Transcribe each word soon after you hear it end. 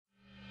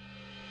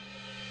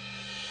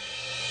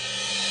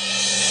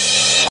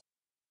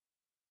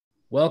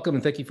Welcome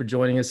and thank you for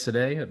joining us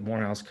today at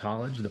Morehouse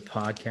College, the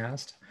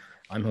podcast.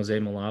 I'm Jose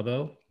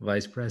Malabo,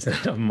 Vice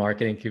President of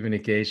Marketing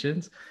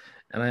Communications,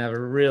 and I have a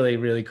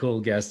really cool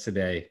guest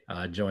today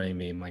joining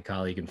me, my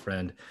colleague and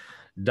friend,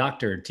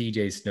 Dr.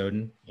 TJ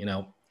Snowden.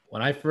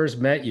 When I first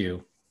met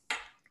you,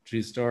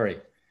 true story,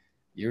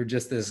 you were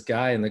just this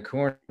guy in the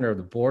corner of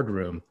the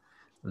boardroom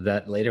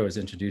that later was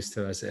introduced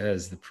to us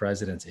as the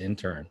president's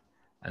intern.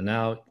 And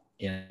now,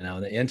 in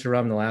the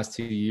interim, the last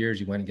 2 years,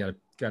 you went and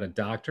got a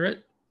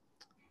doctorate.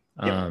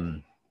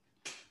 Yep.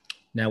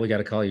 Now we got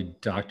to call you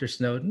Dr.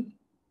 Snowden.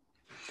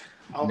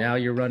 Oh. Now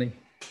you're running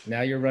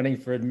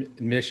for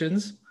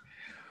admissions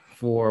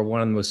for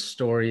one of the most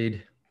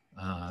storied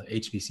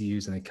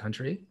HBCUs in the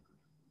country.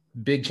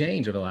 Big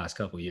change over the last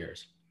couple of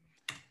years.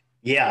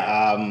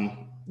 Yeah.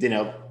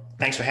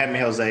 Thanks for having me,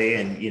 Jose.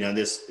 And,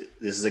 this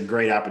is a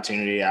great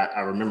opportunity.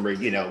 I remember,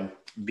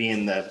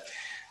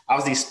 I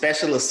was the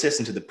special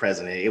assistant to the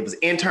president. It was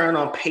intern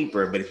on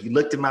paper, but if you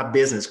looked at my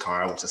business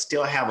card, which I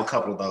still have a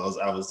couple of those,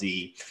 I was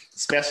the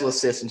special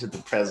assistant to the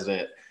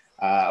president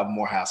of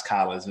Morehouse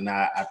College. And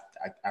I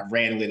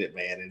ran with it,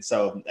 man. And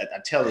so I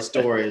tell the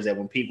stories that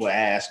when people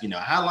ask,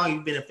 how long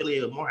you've been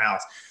affiliated with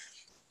Morehouse,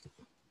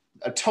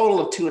 a total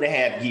of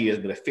 2.5 years,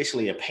 but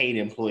officially a paid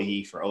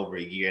employee for over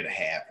 1.5 years,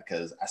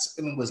 because I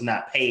certainly was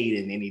not paid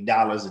in any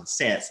dollars and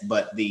cents,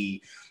 but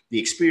the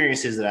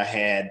experiences that I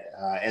had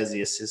as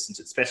the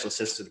special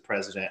assistant to the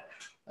president,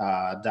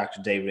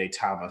 Dr. David A.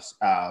 Thomas,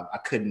 I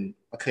couldn't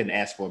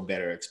ask for a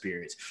better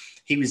experience.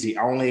 He was the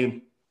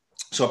only.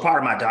 So a part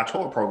of my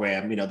doctoral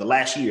program, the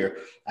last year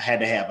I had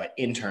to have an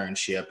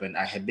internship, and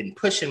I had been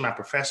pushing my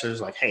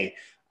professors like, hey,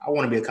 I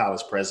want to be a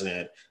college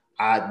president.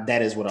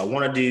 That is what I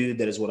want to do.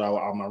 That is what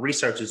all my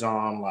research is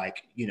on.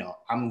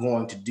 I'm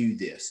going to do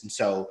this. And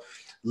so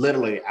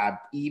literally I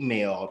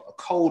emailed a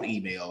cold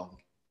email,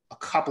 a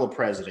couple of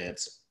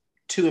presidents,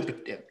 two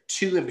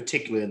in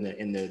particular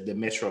in the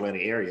Metro Atlanta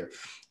area.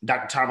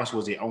 Dr. Thomas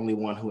was the only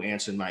one who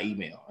answered my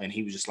email. And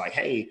he was just like,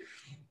 hey,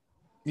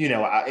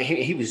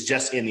 he was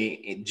got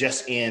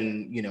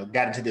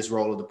into this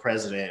role of the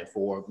president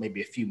for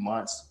maybe a few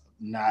months,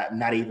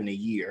 not even a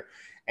year.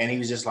 And he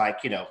was just like,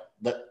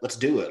 let's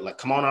do it. Like,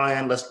 come on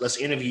in, let's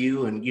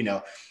interview.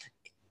 And,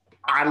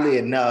 oddly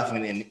enough,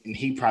 and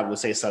he probably would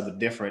say something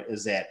different,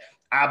 is that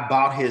I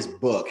bought his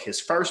book,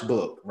 his first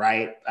book,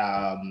 right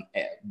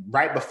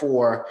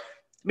before,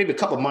 maybe a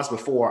couple of months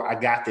before I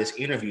got this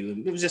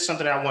interview. It was just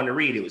something I wanted to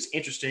read. It was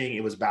interesting.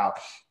 It was about,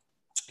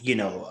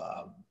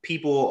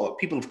 people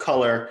of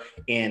color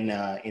in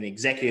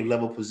executive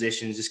level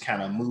positions, just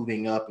kind of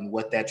moving up and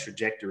what that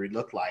trajectory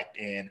looked like.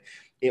 And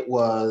I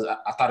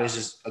thought it was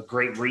just a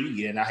great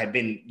read. And I had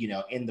been,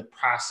 in the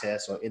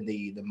process or in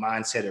the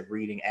mindset of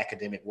reading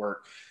academic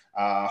work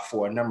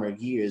for a number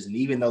of years. And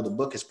even though the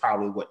book is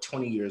probably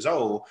 20 years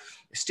old,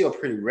 it's still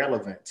pretty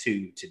relevant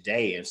to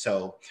today. And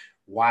so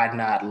why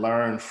not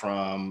learn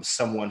from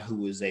someone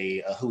who's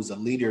a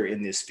leader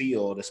in this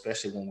field,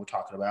 especially when we're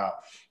talking about,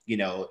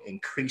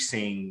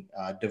 increasing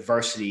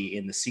diversity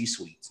in the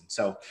C-suites. And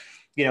so,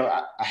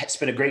 I had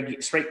spent a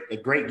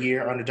great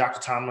year under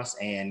Dr. Thomas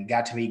and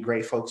got to meet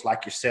great folks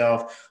like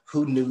yourself.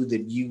 Who knew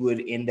that you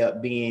would end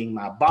up being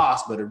my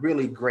boss, but a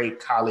really great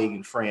colleague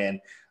and friend,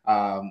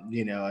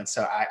 and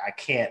so I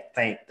can't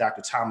thank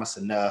Dr. Thomas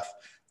enough.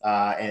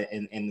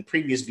 And the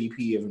previous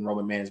VP of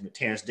Enrollment Management,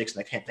 Terrence Dixon,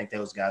 I can't thank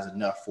those guys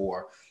enough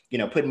for,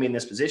 putting me in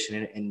this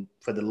position. And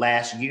for the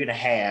last 1.5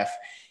 years,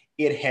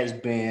 it has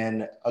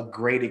been a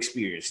great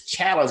experience.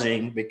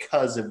 Challenging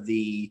because of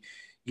the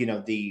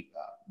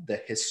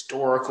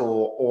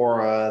historical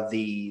aura,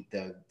 the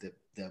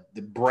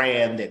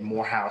brand that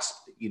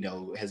Morehouse,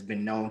 has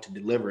been known to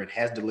deliver and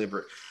has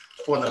delivered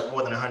for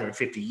more than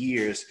 150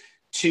 years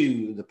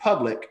to the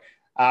public.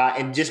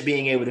 And just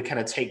being able to kind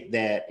of take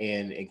that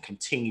and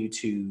continue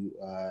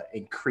to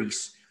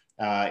increase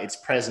its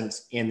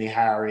presence in the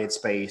higher ed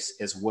space,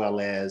 as well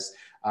as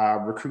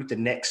recruit the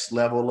next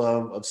level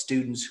of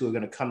students who are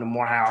going to come to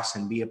Morehouse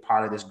and be a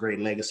part of this great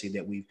legacy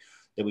that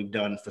we've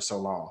done for so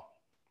long.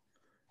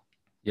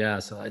 Yeah,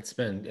 so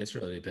it's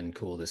really been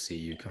cool to see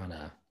you kind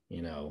of,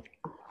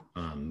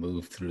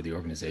 move through the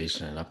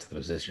organization and up to the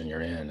position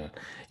you're in.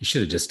 You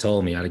should have just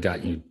told me. I'd have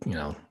got you,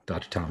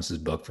 Dr. Thomas's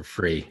book for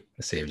free.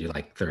 It saved you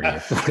like 30 or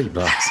 40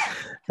 bucks.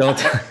 Don't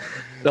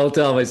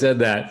tell him I said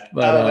that,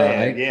 but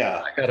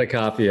I got a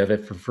copy of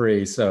it for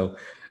free. So,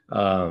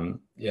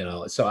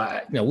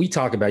 we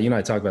talk about, you and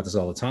I talk about this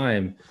all the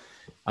time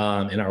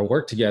in our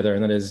work together.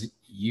 And that is,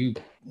 you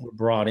were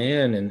brought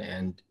in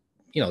and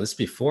this is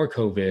before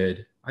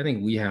COVID. I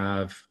think we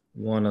have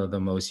one of the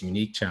most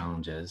unique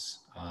challenges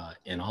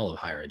in all of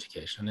higher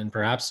education, and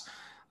perhaps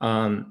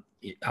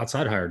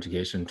outside higher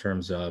education in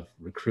terms of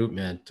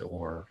recruitment,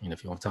 or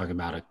if you want to talk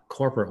about a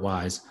corporate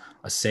wise,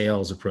 a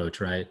sales approach,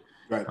 right?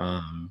 Right.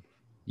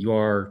 You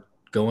are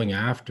going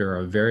after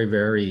a very,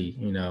 very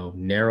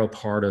narrow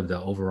part of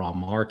the overall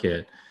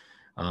market.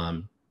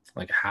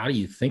 Like, how do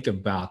you think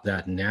about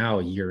that now,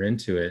 a year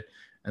into it,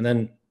 and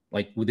then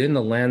like within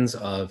the lens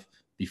of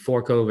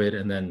before COVID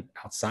and then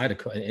inside of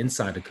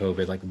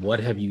COVID, like what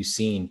have you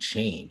seen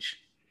change?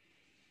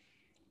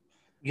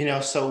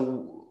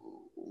 So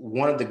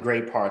one of the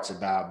great parts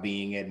about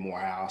being at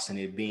Morehouse and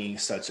it being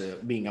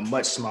being a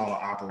much smaller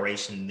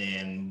operation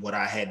than what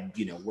I had,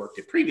 worked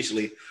at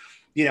previously,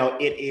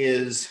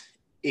 it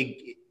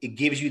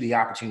gives you the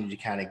opportunity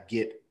to kind of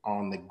get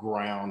on the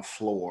ground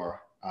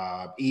floor,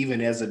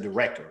 even as a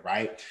director,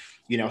 right?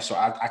 So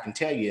I can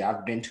tell you,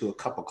 I've been to a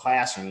couple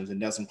classrooms and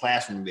done some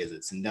classroom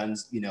visits and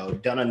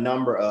done a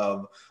number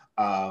of,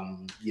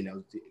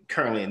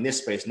 currently in this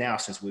space now,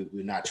 since we're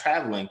not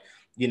traveling,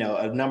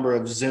 a number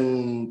of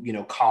Zoom,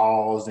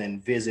 calls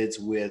and visits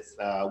with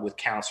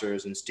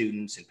counselors and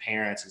students and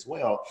parents as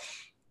well.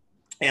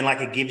 And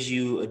like, it gives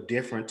you a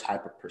different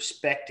type of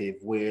perspective.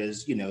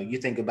 Whereas, you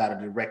think about a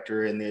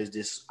director and there's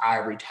this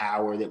ivory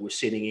tower that we're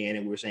sitting in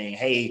and we're saying,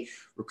 hey,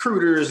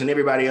 recruiters and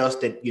everybody else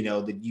that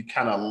you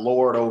kind of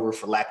lord over,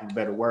 for lack of a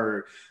better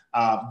word,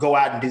 go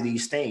out and do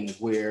these things.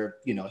 Where,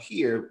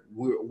 here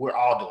we're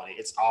all doing it.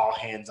 It's all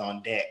hands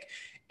on deck.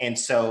 And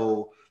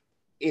so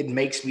it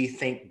makes me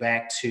think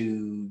back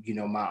to,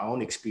 my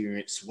own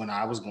experience when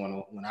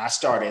I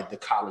started the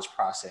college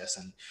process,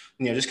 and,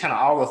 just kind of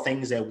all the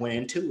things that went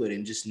into it,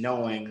 and just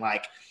knowing,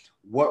 like,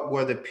 what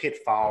were the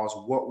pitfalls,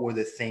 what were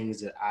the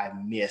things that I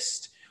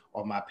missed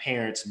or my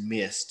parents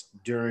missed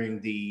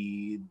during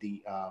the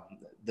I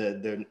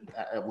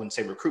wouldn't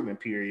say recruitment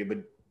period, but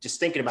just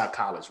thinking about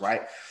college,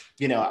 right?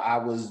 I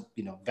was,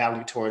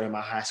 valedictorian in my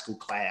high school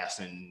class,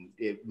 and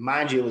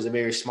mind you, it was a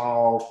very,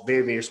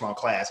 very small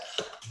class.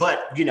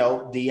 But,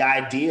 the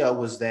idea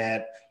was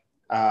that,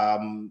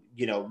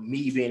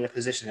 me being in the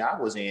position that I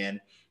was in,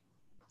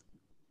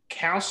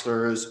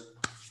 counselors,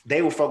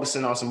 they were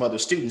focusing on some other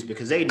students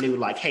because they knew,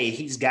 like, hey,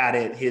 he's got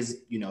it.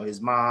 His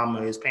mom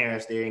or his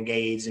parents, they're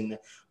engaged in the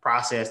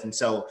process. And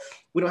so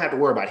we don't have to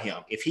worry about him.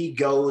 If he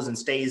goes and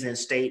stays in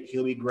state,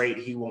 he'll be great.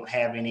 He won't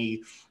have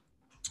any,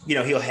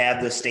 he'll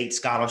have the state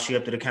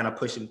scholarship that'll kind of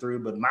push him through.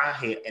 But in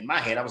my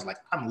head, I was like,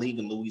 I'm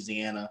leaving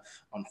Louisiana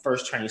on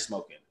first train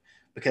smoking,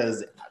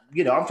 because,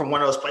 I'm from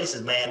one of those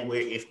places, man,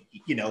 where if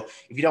you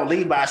don't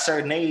leave by a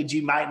certain age,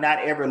 you might not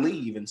ever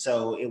leave. And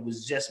so it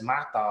was just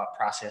my thought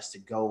process to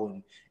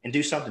go and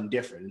do something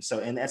different.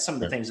 And that's some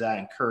of the things that I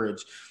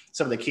encourage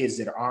some of the kids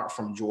that aren't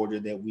from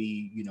Georgia that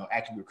we,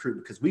 actively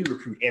recruit, because we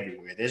recruit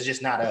everywhere. There's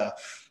just not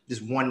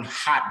just one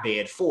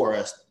hotbed for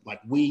us.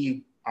 Like,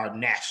 we are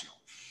national.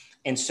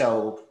 And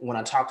so when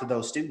I talk to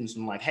those students,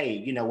 I'm like, hey,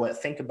 you know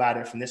what, think about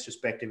it from this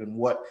perspective, and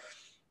what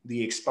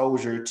the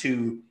exposure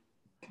to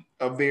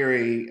a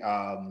very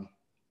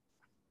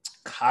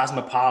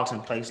cosmopolitan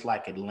place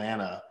like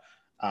Atlanta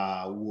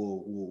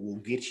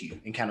will get you,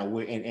 and kind of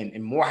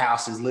and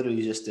Morehouse is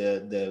literally just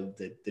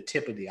the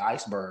tip of the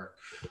iceberg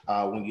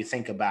when you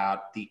think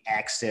about the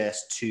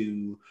access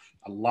to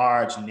a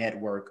large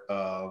network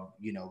of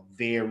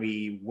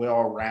very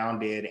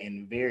well-rounded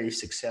and very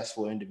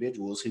successful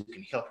individuals who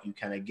can help you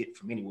kind of get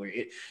from anywhere.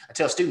 I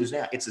tell students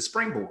now, it's a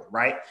springboard,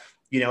 right?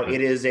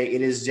 It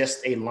is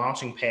just a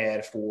launching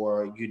pad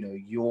for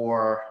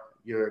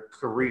your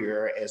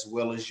career as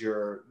well as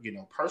your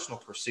personal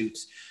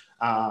pursuits,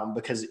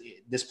 because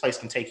this place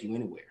can take you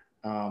anywhere.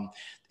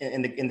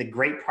 And the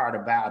great part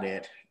about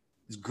it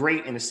is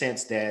great in the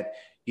sense that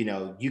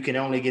you can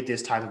only get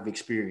this type of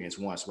experience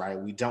once, right?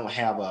 We don't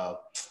have a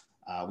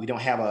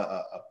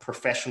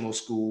professional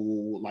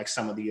school like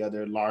some of the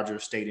other larger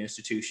state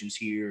institutions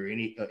here,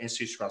 any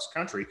institutions across the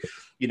country.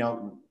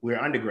 We're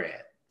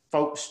undergrad.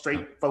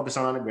 Straight focus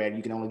on undergrad.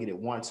 You can only get it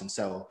once, and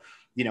so.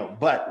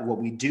 But what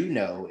we do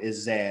know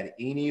is that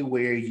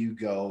anywhere you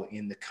go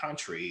in the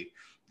country,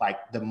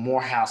 like, the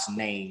Morehouse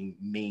name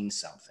means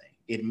something.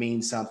 It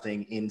means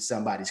something in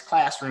somebody's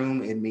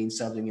classroom. It means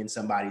something in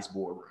somebody's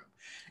boardroom.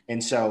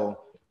 And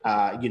so,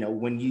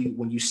 when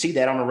you see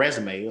that on a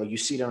resume, or you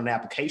see it on an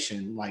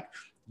application, like,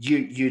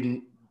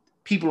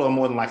 people are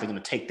more than likely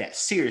going to take that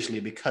seriously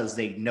because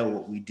they know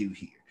what we do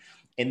here.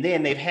 And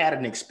then they've had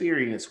an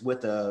experience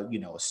with a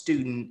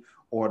student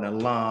or an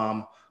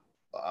alum,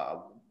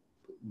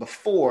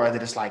 before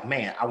that, it's like,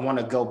 man, I want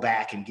to go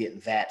back and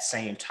get that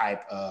same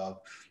type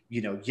of,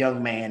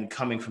 young man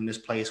coming from this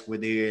place where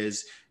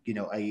there's,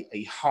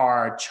 a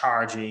hard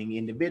charging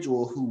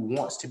individual who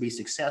wants to be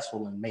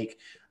successful and make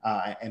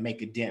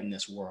a dent in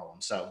this world.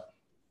 And so,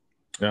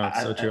 yeah,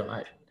 it's so true.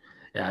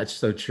 It's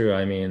so true.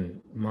 I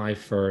mean, my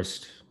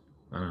first,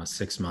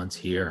 6 months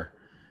here,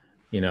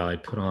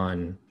 I'd put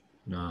on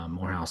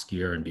Morehouse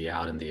gear and be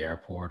out in the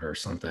airport or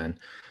something.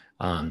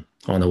 On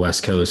the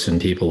West Coast,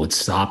 and people would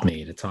stop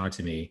me to talk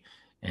to me,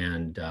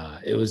 and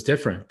it was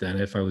different than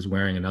if I was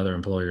wearing another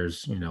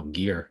employer's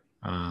gear.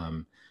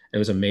 It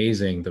was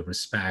amazing, the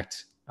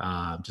respect,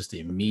 just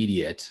the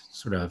immediate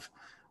sort of,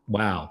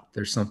 wow,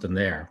 there's something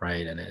there,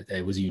 right? And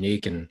it was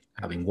unique, and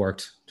having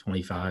worked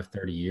 25,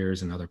 30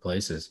 years in other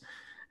places,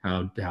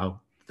 how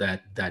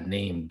that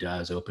name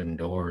does open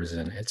doors,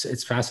 and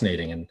it's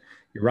fascinating. And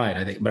you're right,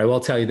 I think. But I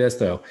will tell you this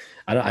though,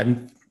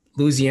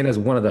 Louisiana is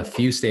one of the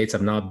few states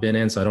I've not been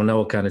in, so I don't know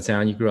what kind of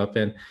town you grew up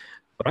in.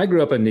 But I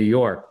grew up in New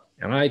York,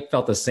 and I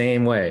felt the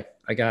same way.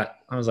 I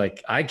was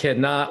like, I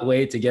cannot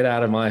wait to get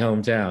out of my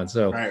hometown.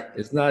 So Right.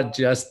 it's not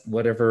just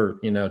whatever,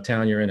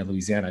 town you're in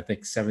Louisiana. I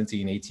think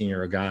 17,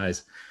 18-year-old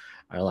guys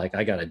are like,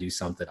 I got to do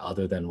something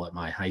other than what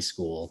my high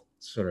school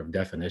sort of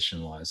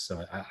definition was.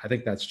 So I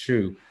think that's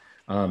true.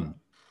 Um,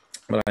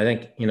 but I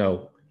think,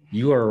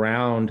 you were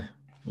around,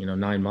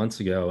 9 months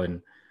ago,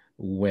 and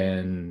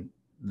when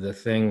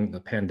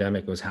the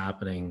pandemic was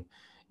happening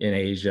in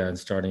Asia and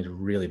starting to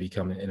really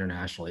become an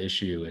international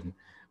issue, and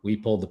we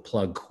pulled the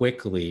plug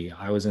quickly.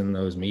 I was in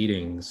those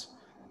meetings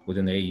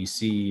within the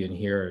AUC and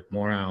here at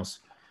Morehouse,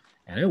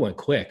 and it went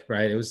quick,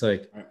 right? It was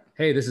like, Right.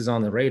 hey, this is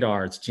on the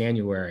radar. It's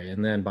January.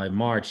 And then by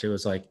March, it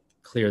was like,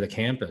 clear the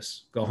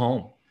campus, go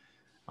home.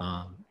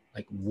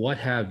 Like, what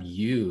have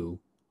you,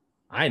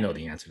 I know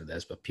the answer to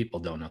this, but people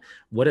don't know.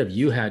 What have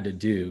you had to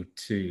do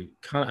to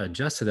kind of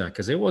adjust to that?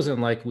 Because it wasn't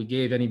like we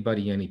gave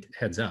anybody any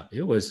heads up.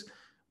 It was,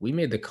 we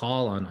made the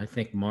call on, I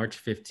think,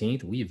 March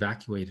 15th. We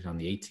evacuated on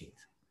the 18th.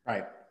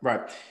 Right.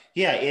 Right.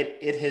 Yeah.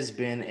 It has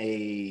been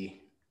a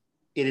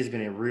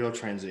real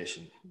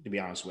transition, to be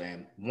honest with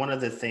you. One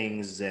of the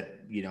things that,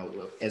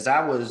 as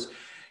I was,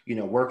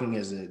 working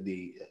as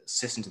the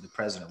assistant to the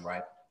president,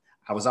 right,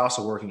 I was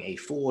also working a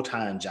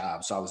full-time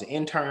job. So I was an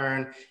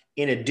intern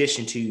in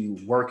addition to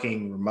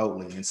working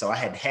remotely. And so I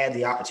had had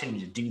the opportunity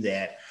to do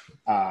that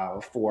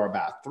for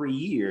about 3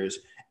 years.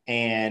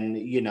 And,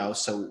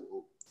 so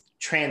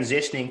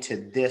transitioning to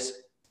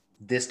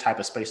this type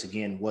of space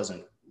again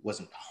wasn't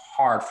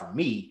hard for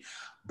me,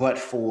 but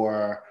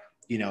for,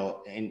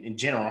 in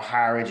general,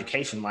 higher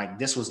education, like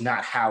this was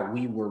not how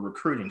we were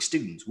recruiting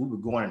students. We were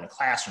going in the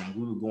classroom,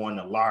 we were going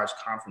to large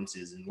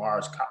conferences and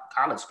large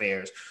college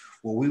fairs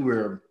where we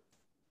were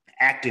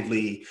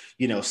actively,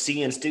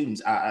 seeing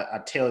students. I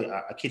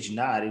kid you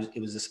not,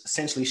 it was just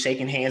essentially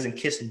shaking hands and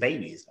kissing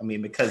babies. I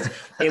mean, because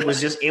it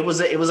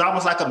was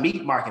almost like a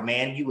meat market,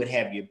 man. You would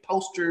have your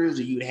posters,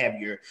 or you would have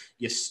your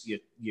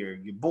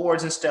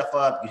boards and stuff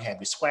up. You'd have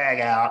your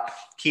swag out.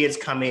 Kids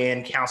come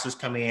in, counselors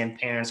come in,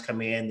 parents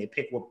come in. They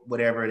pick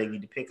whatever they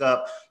need to pick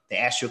up. They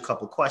ask you a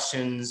couple of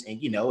questions,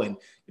 and and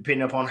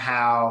depending upon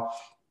how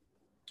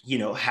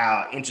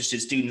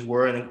interested students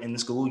were in the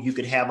school, you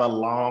could have a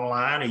long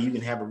line or you can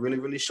have a really,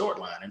 really short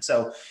line. And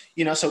so,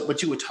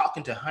 but you were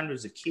talking to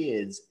hundreds of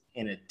kids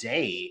in a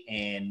day.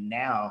 And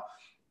now,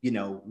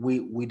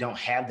 we don't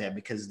have that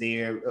because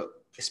they're,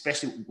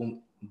 especially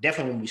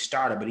definitely when we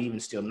started, but even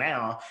still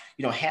now,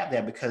 you don't have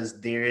that because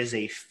there is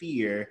a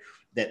fear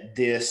that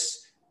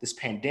this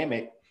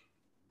pandemic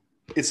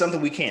is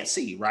something we can't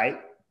see, right?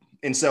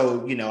 And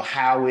so,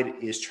 how it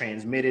is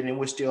transmitted, and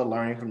we're still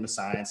learning from the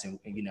science. And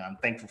I'm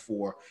thankful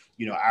for,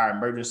 our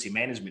emergency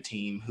management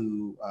team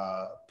who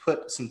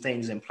put some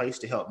things in place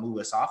to help move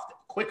us off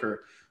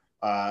quicker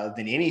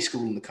than any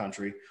school in the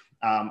country.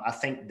 I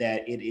think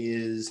that it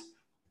is,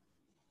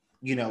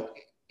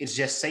 it's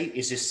just safe.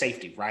 It's just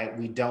safety, right?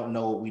 We don't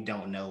know what we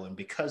don't know. And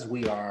because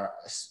we are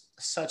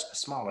such a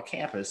smaller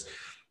campus,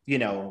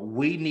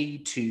 we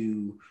need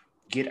to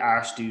get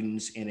our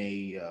students in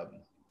a,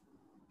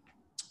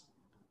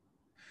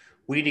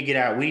 we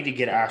need to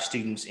get our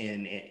students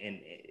in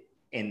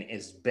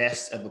as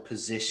best of a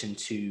position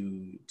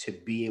to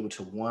be able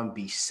to, one,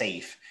 be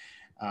safe,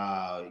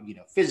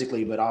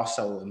 physically, but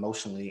also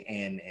emotionally,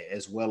 and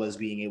as well as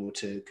being able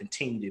to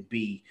continue to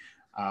be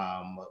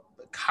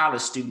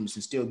college students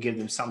and still give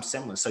them some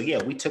semblance. So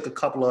yeah, we took a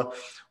couple of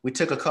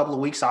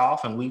weeks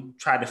off, and we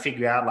tried to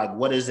figure out, like,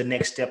 what is the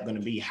next step going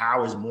to be?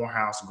 How is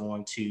Morehouse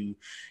going to,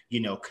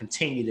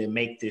 continue to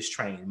make this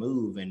train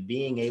move, and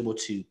being able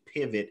to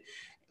pivot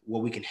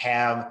where we can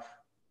have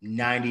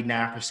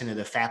 99% of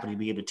the faculty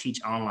be able to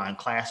teach online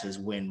classes,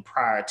 when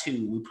prior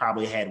to, we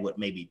probably had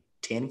maybe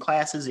 10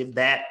 classes, if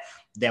that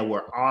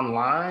were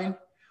online.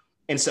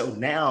 And so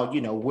now,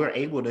 we're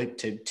able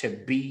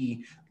to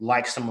be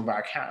like some of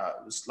our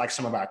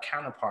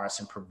counterparts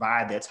and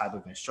provide that type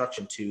of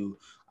instruction to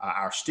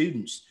our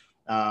students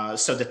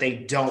so that they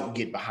don't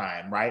get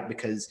behind, right?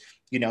 Because,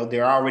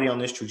 they're already on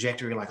this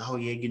trajectory, like, oh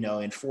yeah,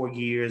 in 4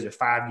 years or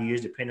 5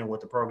 years, depending on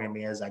what the program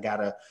is, I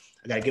gotta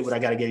get what I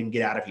gotta get and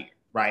get out of here,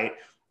 right?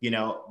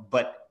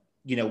 But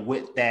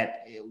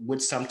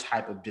with some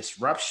type of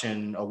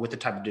disruption, or with the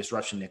type of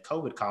disruption that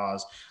COVID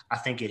caused, I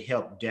think it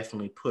helped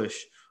definitely push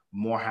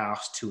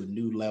Morehouse to a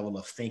new level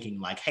of thinking,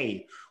 like,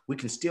 hey, we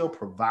can still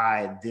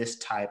provide this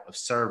type of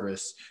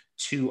service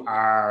to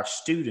our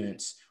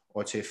students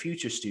or to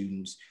future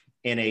students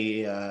in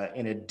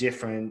a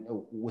different,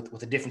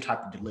 with a different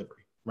type of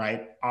delivery,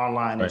 right?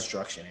 Online Right.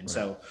 instruction. And Right.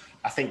 so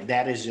I think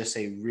that is just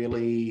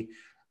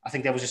I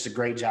think that was just a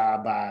great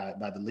job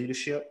by the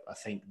leadership. I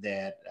think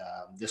that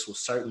this will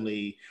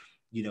certainly,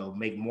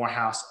 make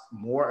Morehouse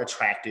more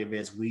attractive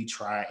as we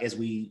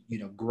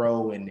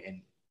grow and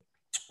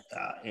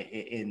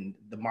in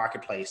the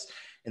marketplace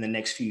in the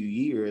next few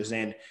years.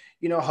 And,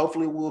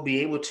 hopefully we'll be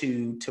able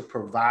to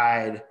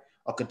provide,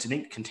 or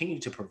continue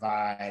to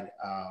provide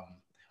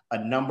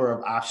a number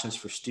of options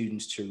for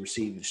students to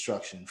receive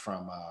instruction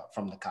from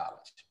the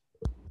college.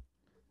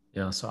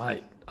 Yeah, so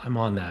I'm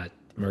on that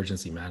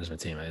emergency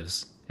management team.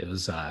 It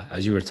was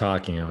as you were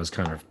talking, I was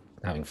kind of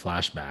having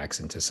flashbacks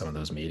into some of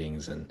those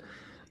meetings. And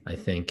I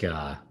think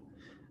the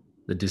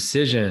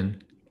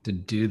decision to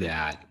do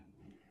that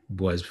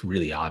was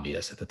really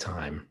obvious at the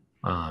time.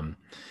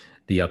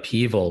 The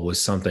upheaval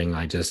was something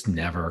I just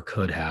never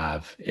could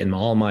have in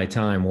all my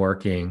time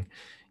working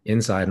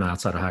inside and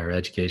outside of higher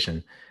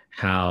education,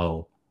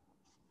 how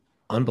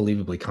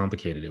unbelievably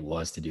complicated it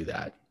was to do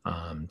that.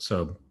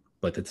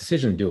 But the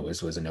decision to do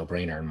it was a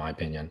no-brainer in my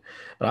opinion.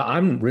 But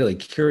I'm really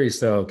curious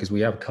though, because we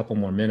have a couple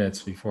more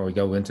minutes before we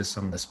go into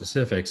some of the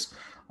specifics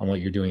on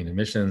what you're doing in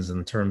admissions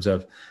in terms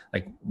of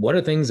like, what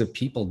are things that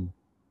people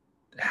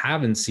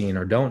haven't seen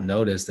or don't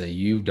notice that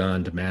you've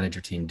done to manage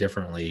your team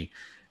differently?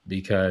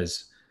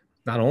 Because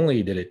not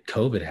only did it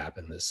COVID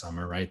happen this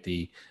summer, right?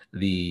 The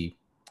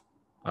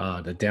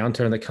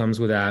downturn that comes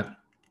with that,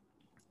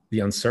 the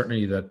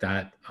uncertainty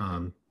that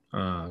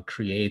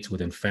creates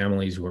within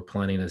families who are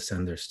planning to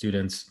send their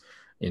students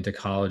into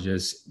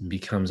colleges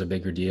becomes a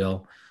bigger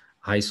deal.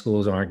 High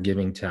schools aren't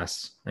giving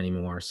tests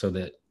anymore, so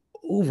that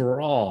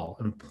overall,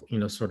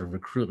 sort of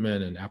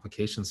recruitment and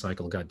application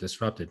cycle got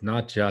disrupted.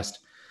 Not just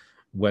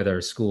whether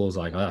schools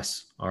like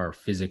us are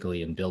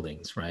physically in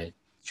buildings, right?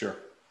 Sure.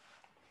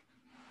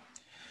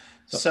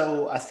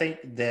 So I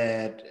think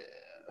that,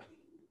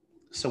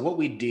 so what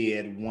we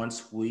did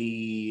once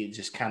we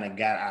just kind of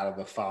got out of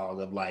the fog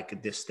of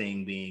like this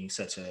thing being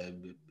such a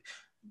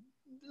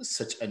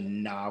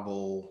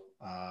novel,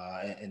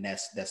 and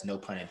that's no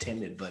pun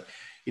intended, but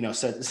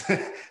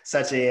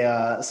such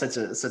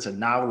a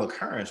novel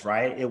occurrence,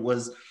 right? It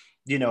was,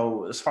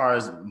 as far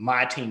as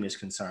my team is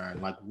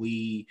concerned, like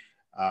we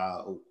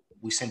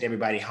sent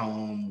everybody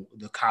home.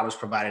 The college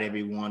provided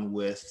everyone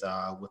with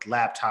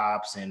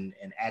laptops and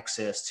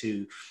access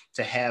to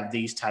have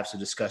these types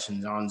of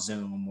discussions on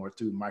Zoom or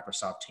through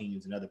Microsoft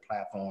Teams and other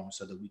platforms,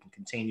 so that we can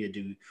continue to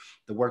do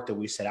the work that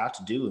we set out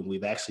to do. And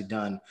we've actually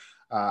done,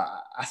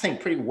 I think,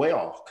 pretty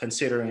well,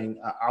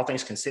 considering all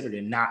things considered,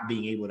 and not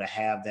being able to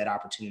have that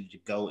opportunity to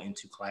go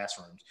into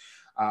classrooms.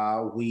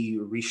 We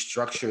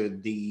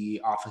restructured the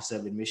Office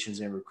of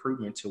Admissions and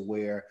Recruitment to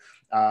where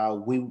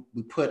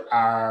we put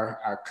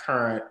our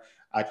current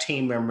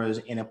team members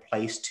in a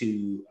place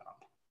to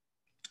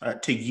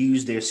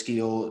use their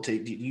skill, to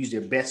use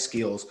their best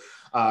skills,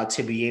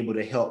 to be able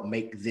to help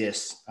make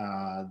this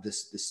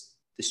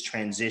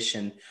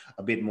transition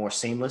a bit more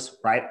seamless.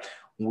 Right?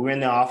 When we were in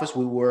the office,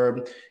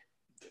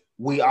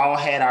 we all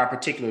had our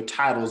particular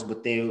titles,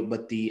 but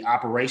the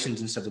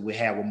operations and stuff that we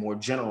had were more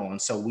general. And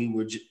so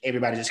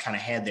everybody just kind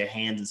of had their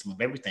hands in some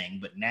of everything.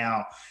 But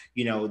now,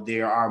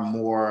 there are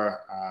more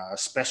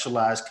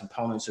specialized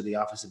components of the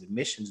Office of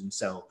Admissions. And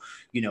so,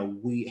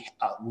 we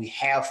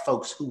have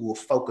folks who will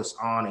focus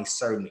on a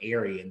certain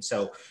area. And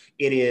so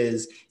it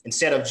is,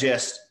 instead of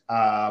just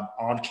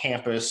on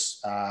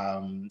campus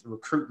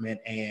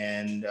recruitment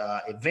and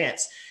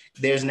events,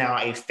 there's now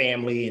a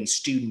family and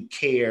student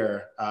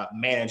care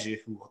manager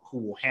who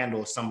will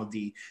handle some of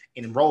the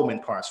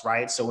enrollment parts,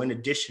 right? So in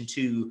addition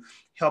to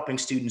helping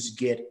students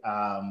get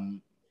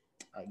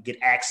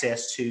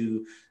access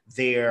to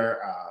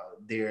their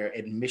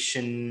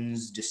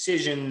admissions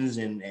decisions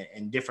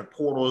and different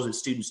portals that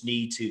students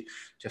need to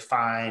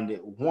find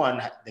one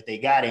that they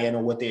got in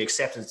or what their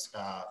acceptance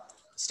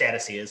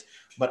status is,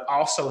 but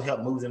also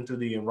help move them through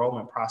the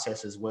enrollment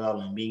process as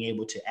well, and being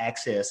able to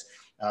access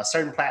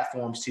certain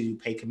platforms to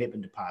pay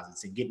commitment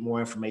deposits and get more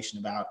information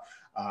about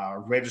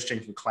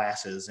registering for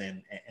classes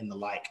and the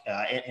like,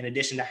 in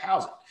addition to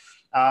housing.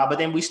 But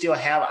then we still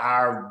have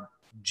our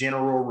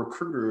general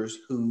recruiters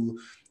who,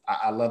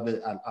 I love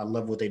it. I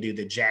love what they do.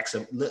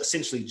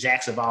 Essentially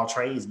jacks of all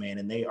trades, man.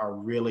 And they are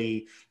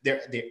really,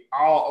 they're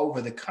all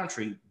over the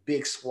country,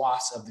 big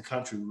swaths of the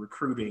country,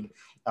 recruiting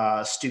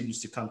students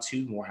to come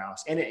to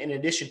Morehouse. And in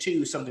addition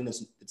to something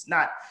that's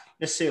not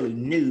necessarily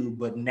new,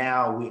 but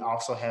now we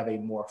also have a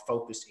more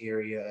focused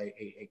area,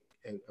 a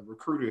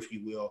recruiter, if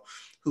you will,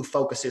 who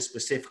focuses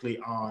specifically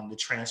on the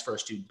transfer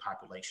student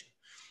population,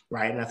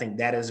 right? And I think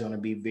that is going to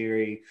be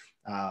very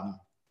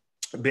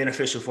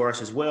beneficial for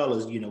us, as well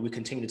as, we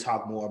continue to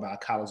talk more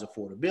about college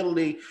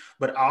affordability,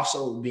 but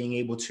also being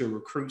able to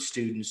recruit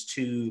students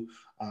to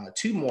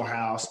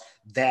Morehouse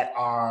that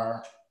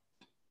are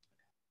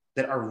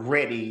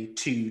ready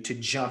to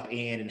jump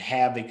in and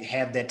have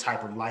that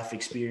type of life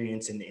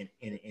experience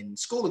and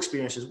school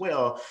experience as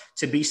well,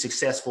 to be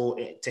successful,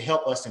 to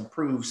help us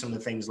improve some of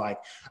the things like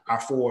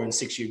our 4 and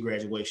 6 year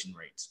graduation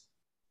rates.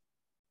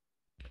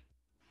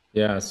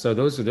 Yeah, so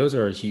those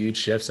are huge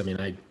shifts. I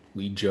mean,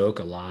 we joke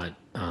a lot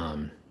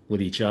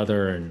with each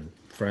other and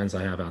friends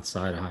I have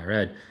outside of higher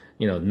ed.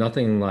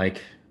 Nothing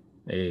like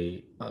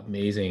a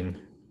amazing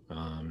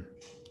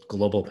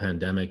global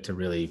pandemic to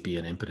really be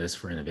an impetus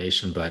for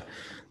innovation, but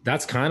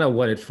that's kind of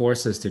what it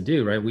forced us to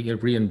do, right? We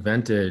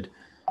reinvented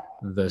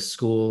the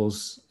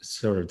school's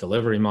sort of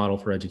delivery model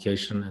for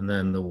education, and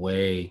then the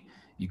way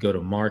you go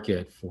to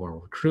market for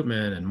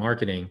recruitment and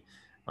marketing.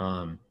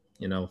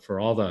 For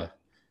all the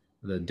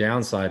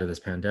downside of this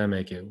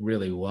pandemic, it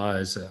really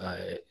was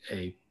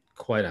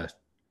quite a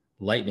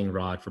lightning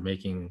rod for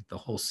making the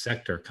whole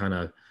sector kind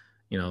of,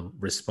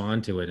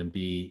 respond to it and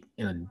be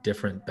in a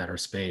different, better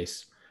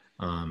space.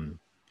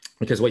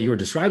 Because what you were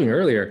describing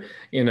earlier,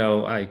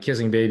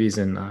 kissing babies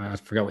and I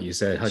forgot what you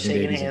said, hugging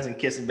shaking babies hands and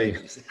kissing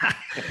babies.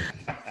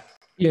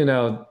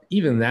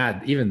 Even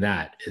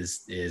that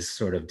is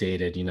sort of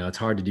dated. It's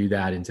hard to do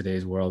that in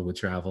today's world with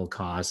travel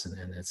costs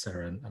and et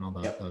cetera, and all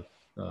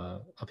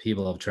the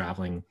upheaval of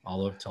traveling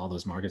all over to all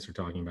those markets we're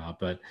talking about.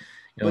 But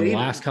the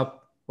last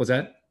couple, was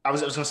that? I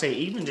was going to say,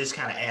 even just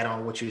kind of add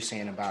on what you're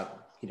saying about,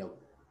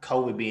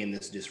 COVID being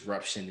this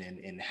disruption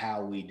in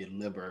how we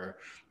deliver,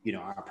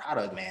 our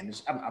product, man.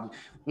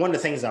 One of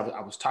the things I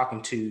was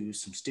talking to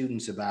some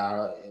students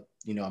about,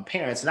 and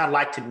parents, and I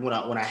like to,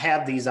 when I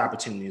have these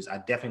opportunities, I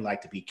definitely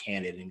like to be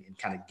candid and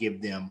kind of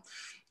give them,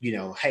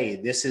 hey,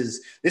 this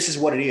is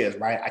what it is,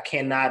 right? I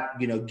cannot,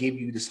 give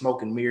you the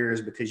smoke and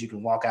mirrors because you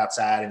can walk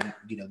outside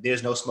and,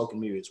 there's no smoke and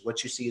mirrors.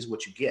 What you see is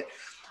what you get.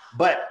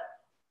 But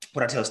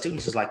what I tell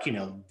students is like,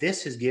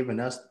 this has given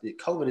us,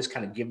 COVID has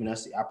kind of given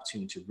us the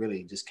opportunity to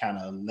really just kind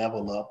of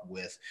level up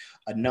with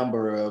a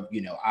number of,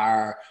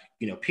 our,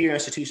 peer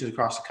institutions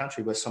across the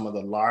country, but some of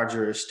the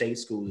larger state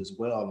schools as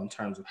well in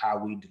terms of how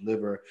we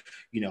deliver,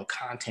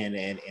 content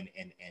and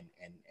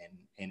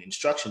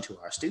instruction to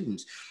our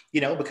students,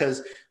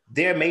 because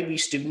there may be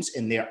students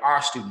and there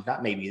are students,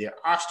 not maybe, there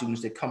are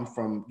students that come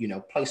from,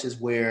 places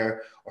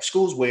where, or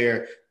schools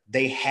where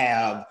they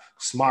have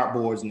smart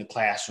boards in the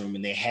classroom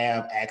and they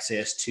have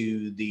access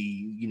to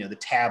the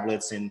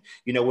tablets and,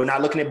 we're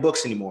not looking at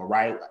books anymore,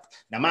 right?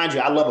 Now, mind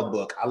you, I love a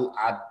book.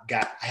 I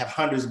have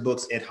hundreds of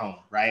books at home,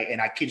 right? And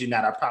I kid you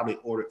not, I probably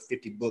ordered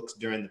 50 books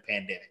during the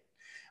pandemic.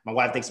 My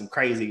wife thinks I'm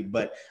crazy,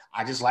 but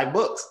I just like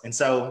books. And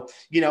so,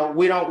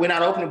 we're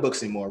not opening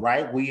books anymore,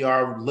 right? We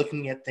are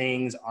looking at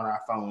things on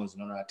our phones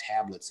and on our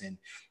tablets. And,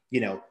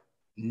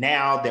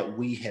 now that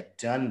we have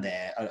done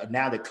that,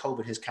 now that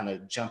COVID has kind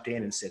of jumped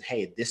in and said,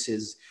 hey, this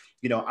is,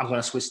 I'm going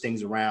to switch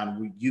things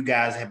around. You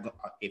guys have,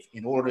 if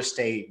in order to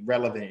stay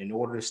relevant, in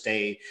order to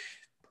stay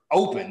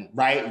open,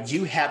 right,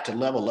 you have to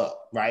level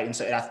up, right?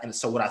 And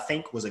so what I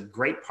think was a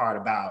great part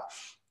about,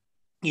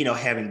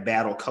 having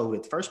battled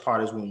COVID, the first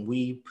part is when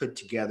we put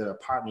together a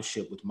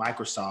partnership with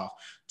Microsoft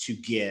to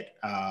get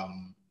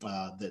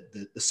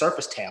the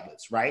Surface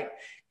tablets, right?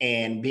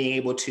 And being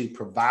able to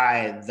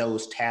provide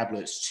those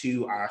tablets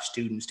to our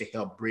students to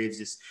help bridge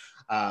this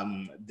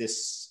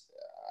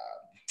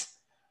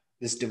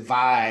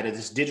divide, or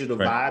this digital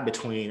divide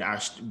between our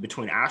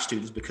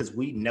students, because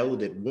we know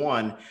that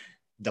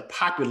the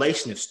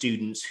population of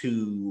students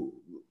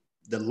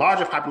the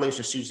larger population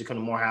of students that come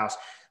to Morehouse,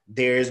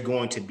 there's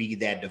going to be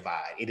that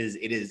divide. It is,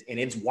 and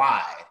it's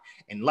wide.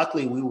 And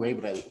luckily, we were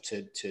able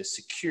to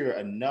secure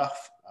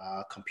enough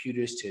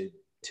computers to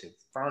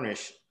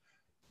furnish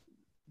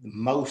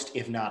most,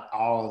 if not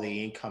all,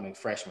 the incoming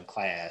freshman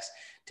class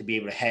to be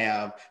able to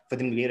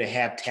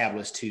have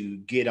tablets to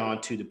get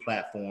onto the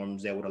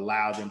platforms that would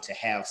allow them to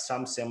have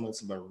some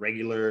semblance of a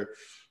regular,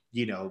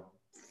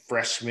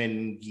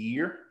 freshman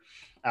year.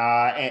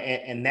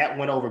 And that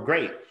went over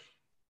great.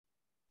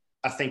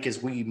 I think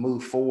as we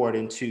move forward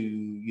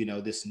into,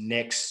 this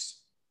next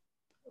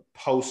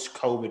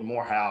post-COVID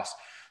Morehouse,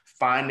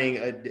 finding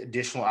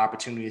additional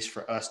opportunities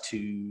for us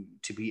to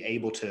be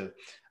able to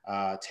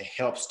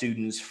help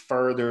students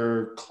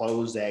further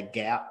close that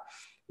gap,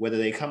 whether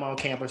they come on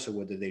campus or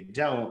whether they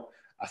don't.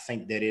 I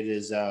think that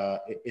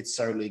it's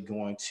certainly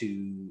going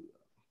to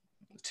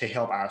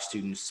help our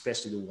students,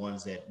 especially the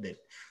ones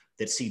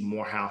that see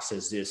Morehouse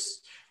as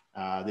this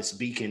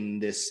beacon,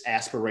 this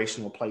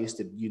aspirational place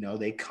that,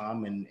 they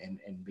come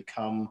and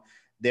become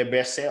their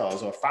best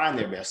selves or find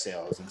their best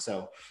selves. And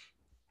so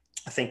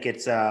I think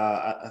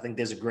I think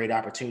there's a great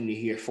opportunity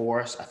here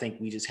for us. I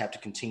think we just have to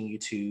continue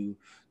to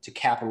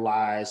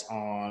capitalize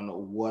on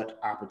what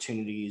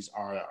opportunities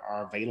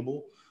are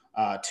available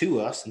to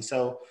us. And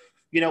so,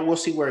 we'll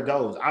see where it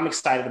goes. I'm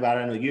excited about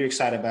it. I know you're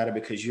excited about it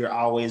because you're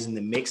always in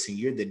the mix and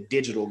you're the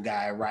digital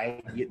guy,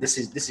 right? This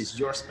is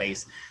your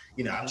space.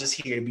 I'm just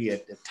here to be a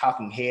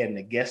talking head and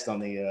a guest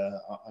on your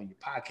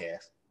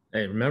podcast.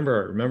 Hey,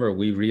 remember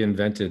we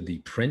reinvented the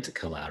print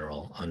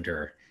collateral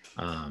under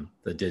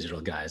the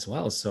digital guy as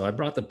well. So I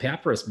brought the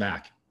papyrus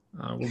back.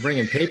 We're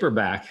bringing paper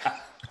back.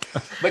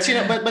 But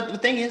but the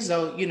thing is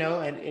though,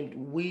 and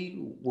when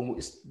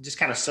we just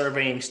kind of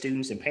surveying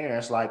students and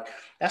parents, like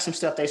that's some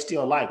stuff they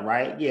still like,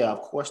 right? Yeah,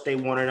 of course they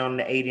want it on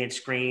the 8-inch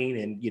screen,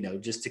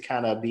 and just to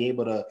kind of be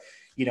able to,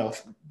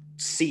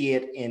 see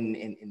it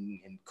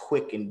in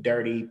quick and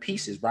dirty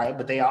pieces, right?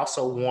 But they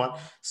also want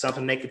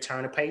something they could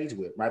turn a page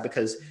with, right?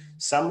 Because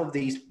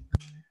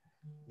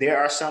there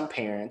are some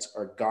parents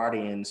or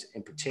guardians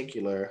in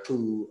particular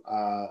who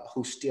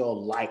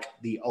still like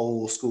the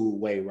old school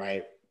way,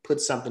 right?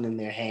 Put something in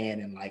their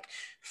hand and like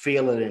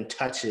feel it and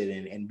touch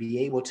it and be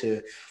able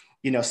to,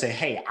 say,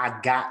 hey, I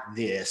got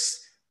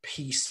this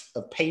piece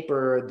of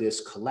paper, this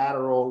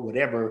collateral,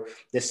 whatever,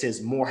 that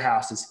says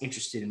Morehouse is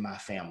interested in my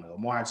family, or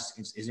Morehouse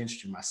is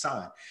interested in my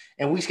son.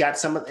 And we got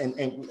some of,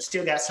 and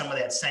still got some of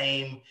that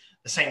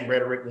the same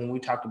rhetoric when we're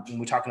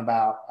talking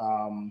about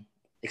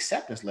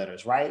acceptance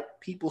letters, right?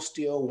 People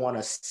still want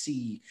to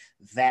see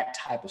that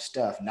type of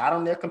stuff, not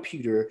on their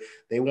computer.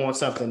 They want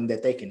something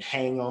that they can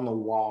hang on the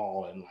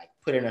wall and like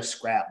put in a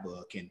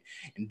scrapbook and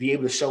be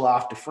able to show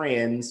off to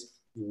friends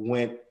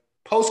when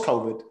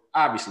post-COVID,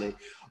 obviously,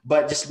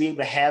 but just to be able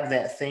to have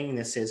that thing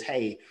that says,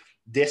 hey,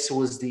 this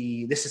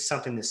is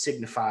something that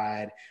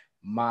signified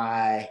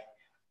my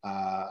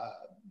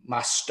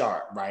my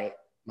start, right?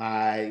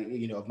 My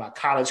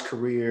college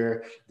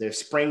career, the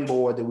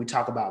springboard that we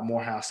talk about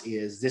Morehouse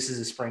this is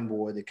a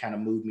springboard that kind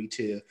of moved me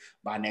to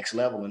my next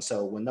level. And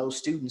so when those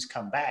students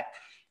come back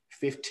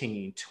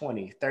 15,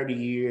 20, 30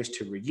 years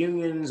to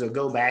reunions or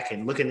go back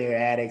and look in their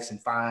attics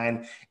and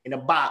find in a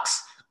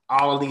box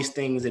all of these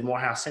things that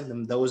Morehouse sent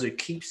them, those are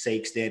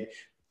keepsakes that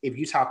if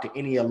you talk to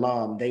any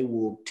alum, they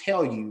will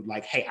tell you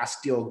like, hey, I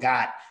still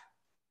got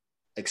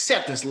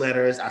acceptance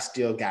letters. I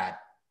still got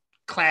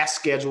class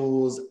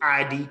schedules,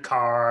 ID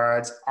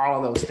cards, all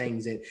of those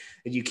things that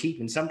you keep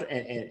and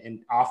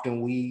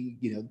often we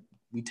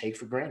take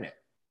for granted.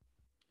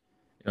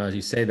 As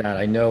you say that,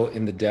 I know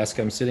in the desk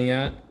I'm sitting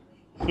at,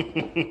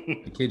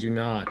 I kid you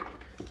not,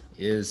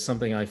 is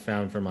something I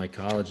found from my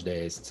college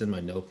days. It's in my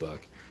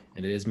notebook,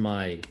 and it is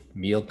my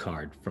meal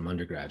card from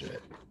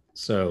undergraduate.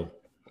 So,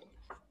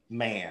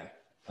 man,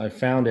 I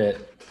found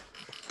it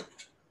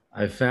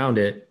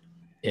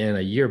in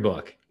a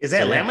yearbook. Is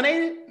that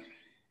laminated?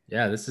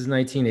 Yeah, this is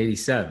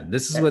 1987.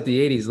 This is what the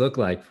 80s look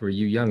like for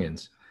you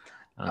youngins.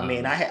 I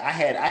mean, I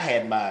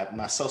had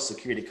my Social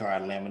Security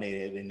card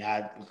laminated, and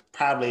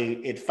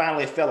it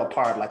finally fell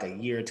apart like a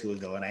year or two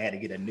ago, and I had to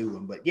get a new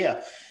one. But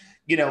yeah,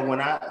 when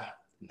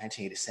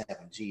 1987,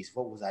 geez,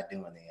 what was I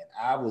doing then?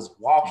 I was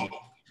walking.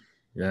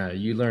 Yeah,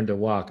 you learned to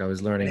walk. I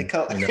was learning.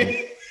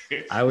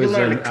 I was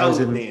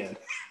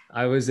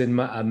in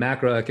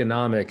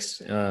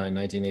macroeconomics in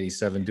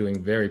 1987,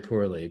 doing very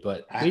poorly.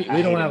 But we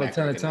don't have a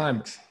ton of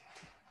time.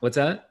 What's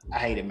that? I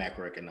hated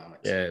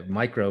macroeconomics. Yeah,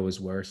 micro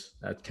was worse.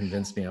 That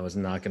convinced me I was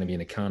not going to be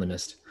an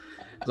economist.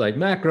 It's like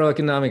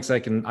macroeconomics,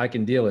 I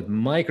can deal with.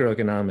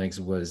 Microeconomics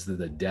was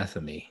the death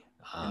of me.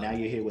 And now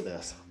you're here with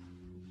us.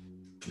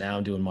 Now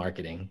I'm doing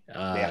marketing.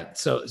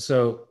 So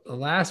the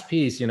last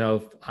piece,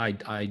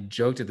 I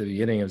joked at the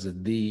beginning, it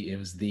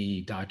was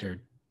the Dr.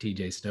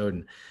 TJ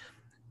Snowden.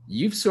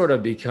 You've sort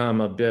of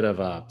become a bit of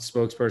a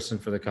spokesperson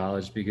for the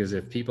college, because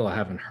if people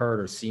haven't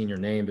heard or seen your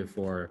name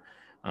before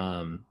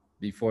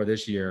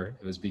this year,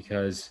 it was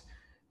because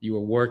you were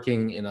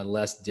working in a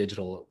less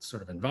digital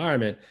sort of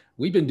environment.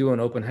 We've been doing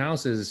open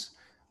houses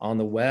on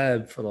the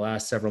web for the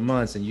last several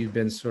months, and you've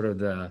been sort of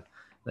the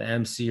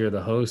MC or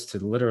the host to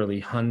literally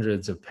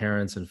hundreds of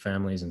parents and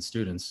families and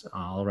students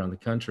all around the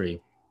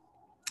country.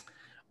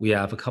 We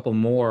have a couple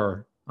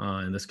more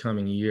in this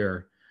coming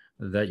year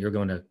that you're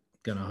going to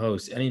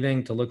host.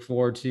 Anything to look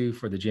forward to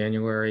for the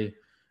January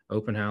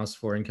open house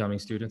for incoming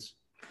students?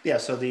 Yeah,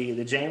 so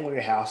the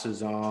January house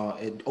is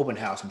open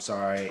house,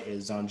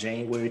 is on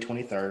January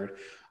 23rd,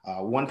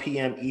 1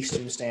 p.m.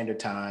 Eastern Standard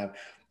Time.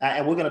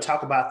 And we're going to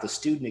talk about the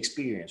student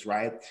experience,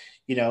 right?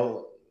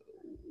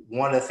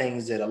 One of the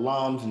things that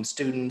alums and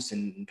students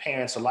and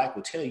parents alike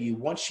will tell you,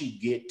 once you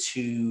get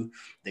to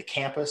the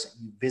campus,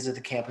 you visit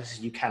the campus,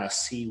 you kind of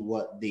see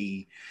what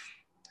the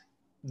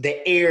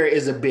air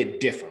is a bit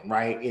different,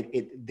 right?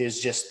 There's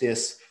just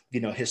this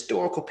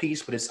historical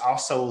piece, but it's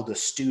also the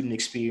student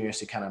experience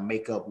to kind of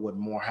make up what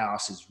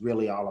Morehouse is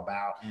really all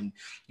about. And,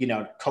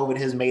 COVID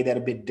has made that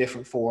a bit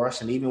different for us.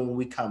 And even when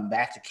we come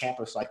back to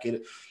campus, like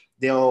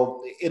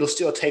it'll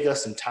still take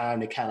us some time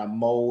to kind of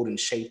mold and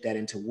shape that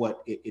into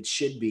what it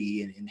should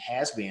be and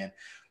has been.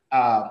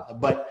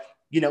 But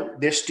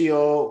we've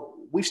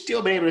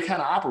still been able to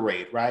kind of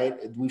operate, right?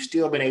 We've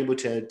still been able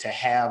to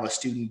have a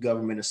student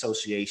government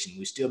association.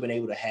 We've still been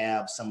able to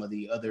have some of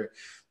the other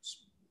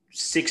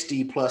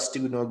 60 plus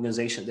student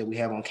organizations that we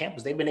have on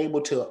campus. They've been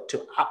able to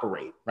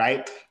operate,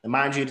 right? And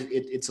mind you,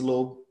 it's a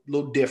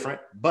little different,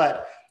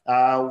 but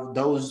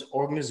those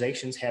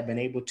organizations have been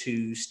able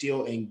to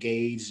still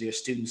engage their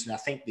students. And I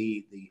think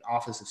the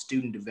Office of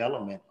Student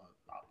Development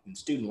and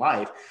Student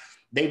Life,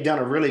 they've done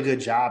a really good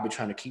job of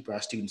trying to keep our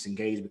students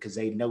engaged, because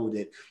they know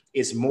that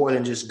it's more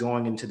than just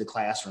going into the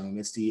classroom.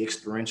 It's the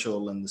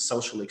experiential and the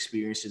social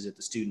experiences that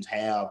the students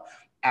have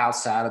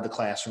outside of the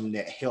classroom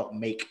that help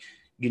make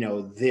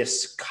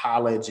this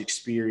college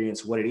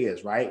experience what it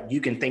is, right? You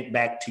can think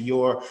back to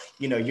your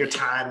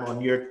time on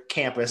your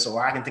campus,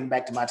 or I can think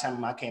back to my time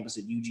on my campus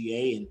at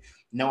UGA and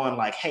knowing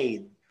like,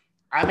 hey,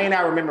 I may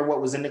not remember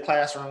what was in the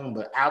classroom,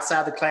 but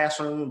outside the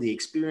classroom, the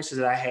experiences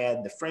that I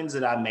had, the friends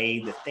that I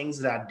made, the things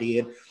that I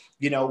did,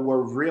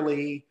 were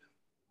really,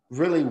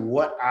 really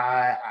what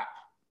I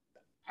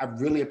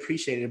really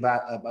appreciated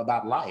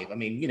about life. I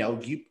mean,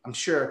 I'm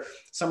sure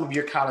some of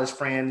your college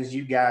friends,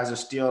 you guys are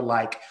still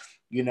like,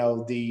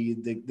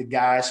 the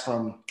guys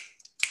from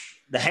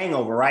The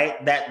Hangover,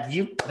 right? That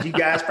you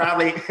guys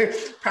probably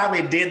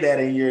did that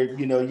in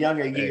your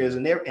younger years,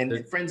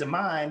 and friends of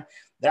mine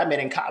that I met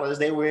in college,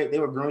 they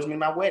were groomsmen in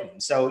my wedding.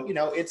 So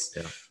it's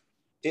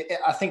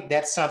I think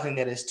that's something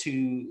that is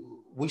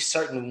we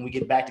certainly, when we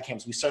get back to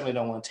campus, we certainly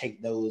don't want to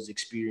take those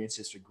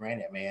experiences for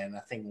granted, man. I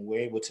think when we're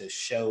able to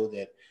show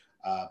that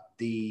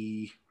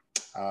we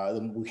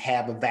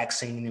have a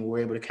vaccine and we're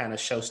able to kind of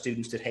show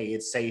students that, hey,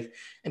 it's safe,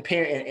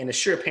 and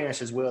assure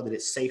parents as well that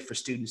it's safe for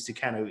students to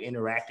kind of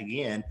interact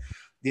again,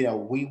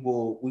 we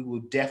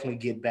will definitely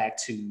get back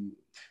to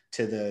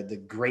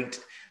the great,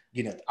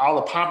 all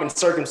the pomp and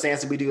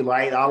circumstance that we do,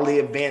 like all the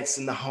events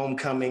and the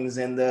homecomings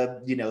and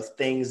the,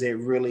 things that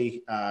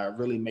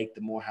really make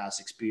the Morehouse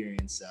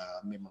experience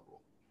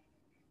memorable.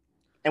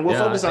 And we'll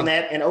focus on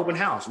that in open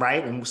house,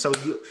 right? And so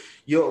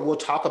we'll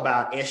talk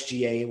about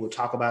SGA, we'll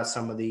talk about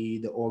some of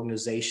the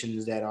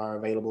organizations that are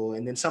available,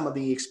 and then some of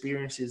the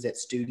experiences that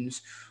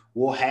students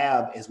will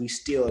have as we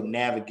still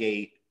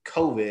navigate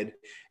COVID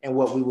and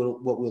what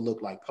we'll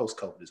look like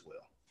post-COVID as well.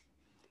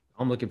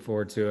 I'm looking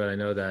forward to it. I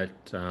know that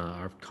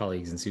our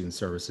colleagues in student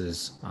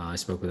services, I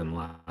spoke with them the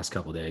last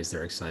couple of days.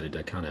 They're excited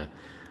to kind of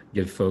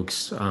give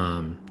folks,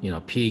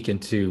 peek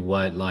into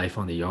what life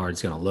on the yard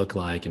is going to look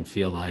like and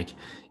feel like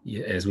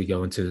as we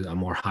go into a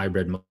more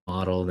hybrid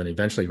model, then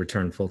eventually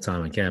return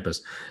full-time on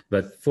campus.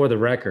 But for the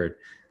record,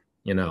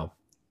 the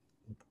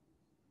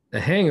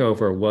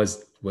hangover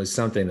was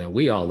something that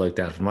we all looked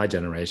at from my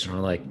generation. We're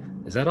like,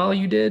 is that all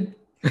you did?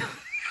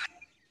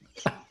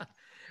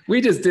 We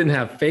just didn't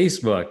have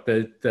Facebook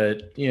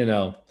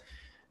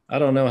I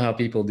don't know how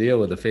people deal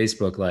with the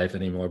Facebook life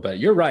anymore, but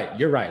you're right.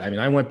 I mean,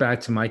 I went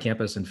back to my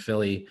campus in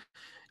Philly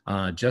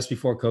just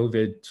before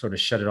COVID sort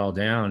of shut it all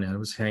down. And I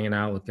was hanging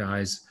out with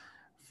guys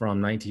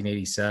from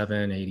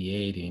 1987,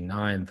 88,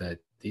 89, that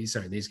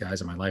these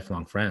guys are my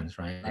lifelong friends,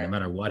 right? No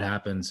matter what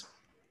happens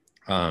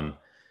in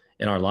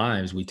our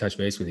lives, we touch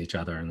base with each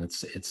other, and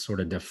it sort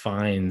of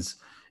defines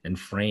and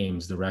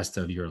frames the rest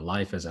of your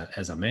life as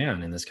a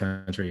man in this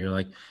country. You're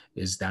like,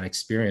 is that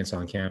experience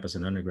on campus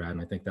and undergrad? And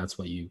I think that's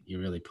what you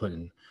really put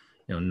in,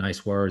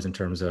 nice words in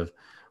terms of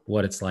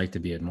what it's like to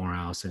be at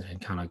Morehouse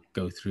and kind of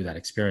go through that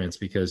experience.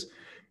 Because,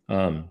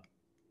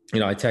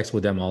 I text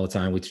with them all the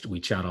time. We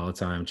chat all the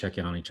time, check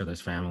in on each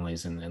other's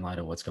families in light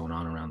of what's going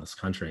on around this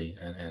country.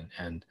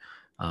 And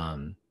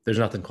there's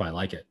nothing quite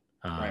like it.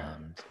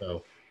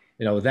 So,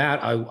 with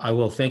that, I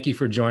will thank you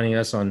for joining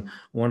us on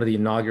one of the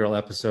inaugural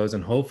episodes,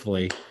 and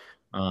hopefully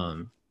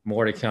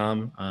more to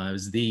come. It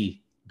was the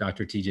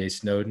Dr. TJ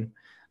Snowden,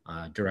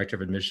 Director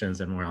of Admissions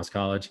at Morehouse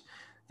College.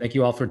 Thank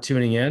you all for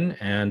tuning in,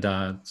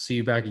 and see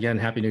you back again.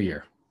 Happy New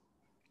Year.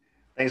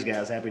 Thanks,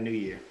 guys. Happy New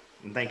Year.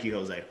 And thank you,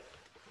 Jose.